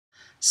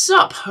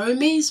Sup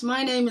homies,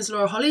 my name is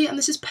Laura Holly and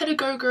this is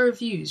Pedagogo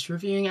Reviews,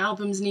 reviewing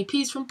albums and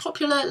EPs from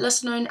popular,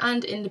 lesser known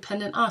and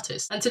independent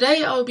artists. And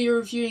today I'll be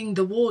reviewing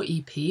the War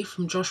EP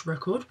from Josh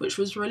Record, which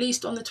was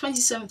released on the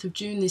 27th of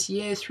June this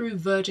year through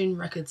Virgin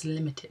Records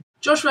Limited.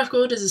 Josh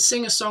Record is a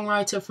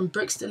singer-songwriter from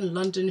Brixton,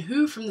 London,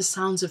 who, from the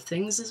sounds of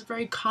things, is a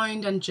very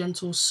kind and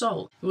gentle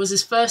soul. It was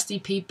his first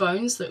EP,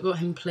 Bones, that got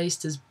him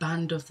placed as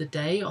Band of the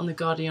Day on The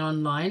Guardian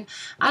Online,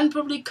 and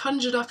probably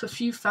conjured up a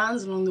few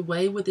fans along the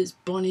way with its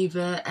Bon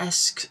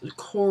Iver-esque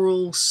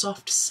choral,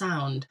 soft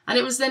sound. And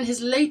it was then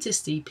his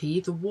latest EP,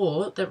 The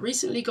War, that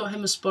recently got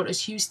him a spot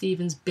as Hugh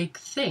Stevens' Big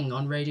Thing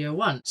on Radio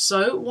 1.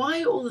 So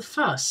why all the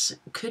fuss?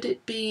 Could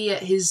it be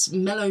his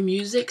mellow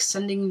music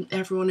sending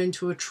everyone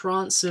into a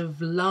trance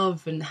of love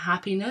and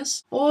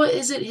happiness? Or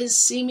is it his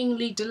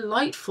seemingly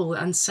delightful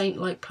and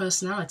saint-like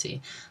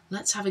personality?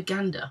 Let's have a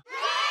gander.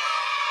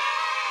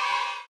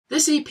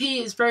 This EP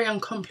is very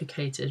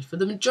uncomplicated. For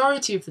the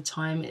majority of the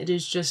time, it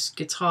is just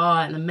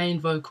guitar and the main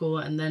vocal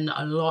and then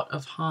a lot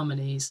of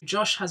harmonies.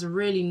 Josh has a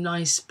really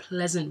nice,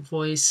 pleasant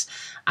voice,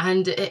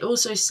 and it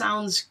also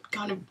sounds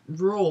kind of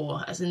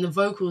raw, as in the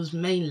vocals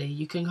mainly.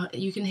 You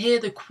can hear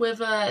the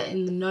quiver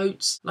in the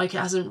notes, like it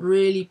hasn't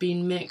really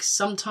been mixed.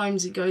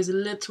 Sometimes it goes a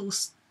little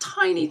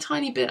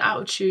tiny bit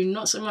out of tune,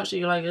 not so much that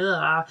you're like,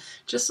 ugh,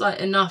 just like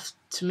enough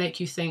to make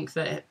you think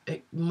that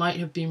it might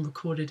have been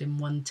recorded in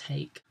one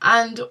take.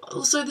 And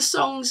also the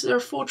songs, there are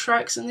 4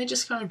 tracks and they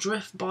just kind of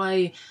drift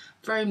by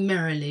very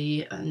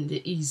merrily and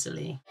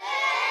easily.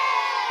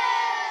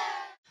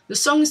 The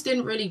songs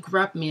didn't really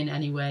grab me in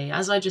any way.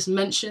 As I just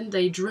mentioned,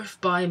 they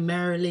drift by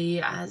merrily,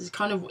 as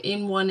kind of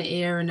in one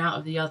ear and out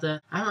of the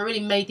other. I haven't really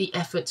made the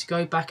effort to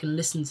go back and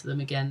listen to them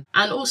again.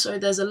 And also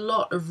there's a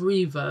lot of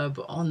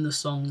reverb on the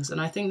songs,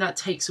 and I think that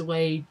takes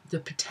away the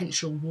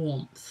potential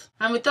warmth.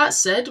 And with that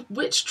said,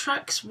 which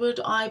tracks would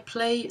I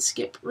play,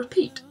 skip,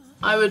 repeat?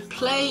 I would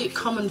play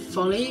Common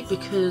Folly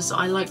because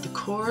I like the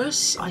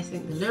chorus, I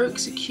think the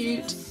lyrics are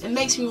cute, it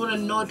makes me want to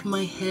nod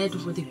my head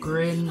with a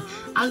grin,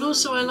 and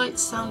also I like the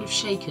sound of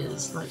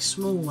shakers, like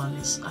small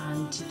ones,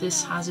 and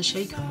this has a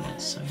shaker in it,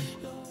 so.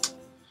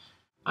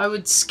 I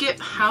would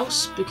skip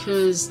House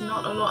because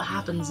not a lot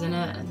happens in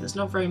it and it's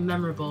not very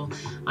memorable.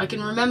 I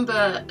can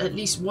remember at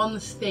least one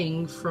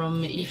thing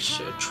from each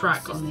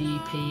track on the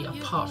EP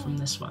apart from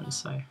this one,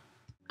 so.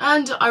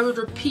 And I would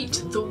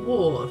repeat The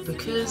War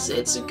because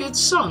it's a good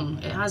song.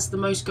 It has the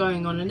most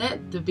going on in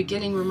it. The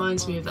beginning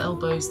reminds me of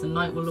Elbow's The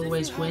Night Will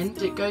Always Win.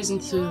 It goes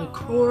into the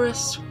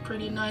chorus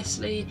pretty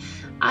nicely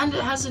and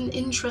it has an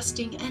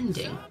interesting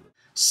ending.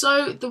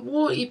 So the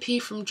War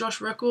EP from Josh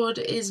Record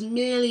is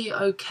merely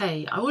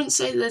okay. I wouldn't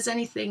say there's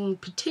anything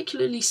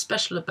particularly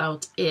special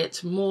about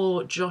it,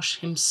 more Josh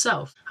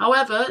himself.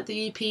 However,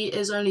 the EP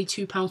is only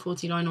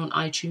 £2.49 on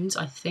iTunes,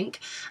 I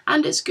think,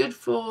 and it's good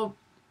for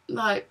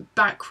like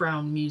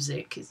background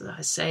music, as I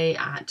say,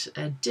 at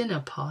a dinner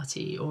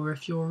party or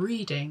if you're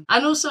reading.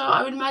 And also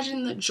I would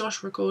imagine that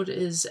Josh Record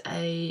is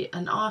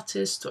an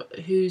artist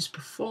whose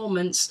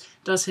performance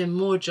does him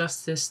more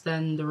justice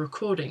than the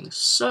recording.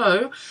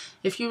 So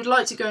if you would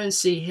like to go and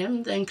see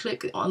him, then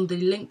click on the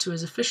link to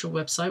his official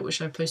website, which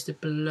I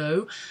posted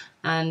below,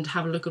 and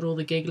have a look at all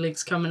the gig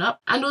links coming up.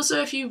 And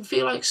also if you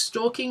feel like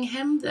stalking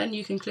him, then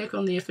you can click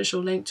on the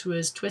official link to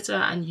his Twitter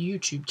and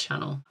YouTube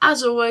channel.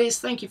 As always,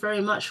 thank you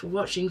very much for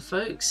watching,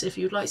 folks. If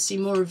you'd like to see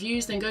more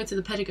reviews, then go to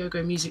the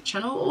Pedagogo Music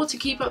channel, or to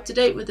keep up to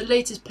date with the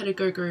latest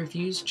Pedagogo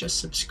reviews, just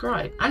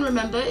subscribe. And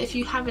remember, if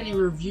you have any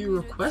review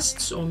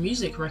requests or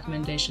music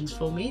recommendations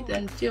for me,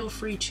 then feel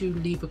free to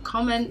leave a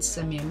comment,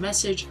 send me a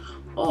message,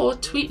 or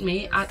tweet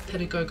me at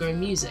Pedagogo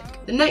Music.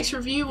 The next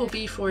review will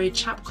be for a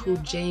chap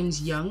called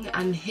Jaymes Young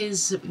and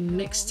his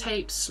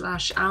mixtape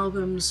 /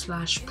 album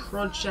 /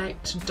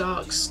 project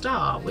Dark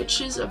Star, which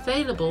is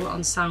available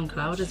on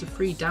SoundCloud as a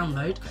free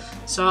download.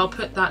 So I'll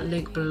put that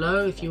link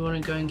below if you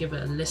want to go and give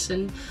it a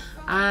listen.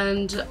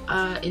 And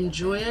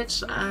enjoy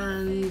it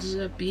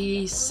and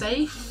be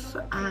safe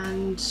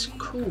and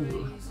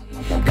cool.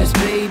 'Cause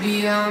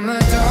baby, I'm a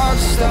dark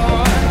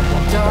star,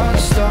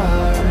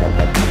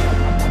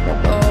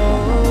 oh.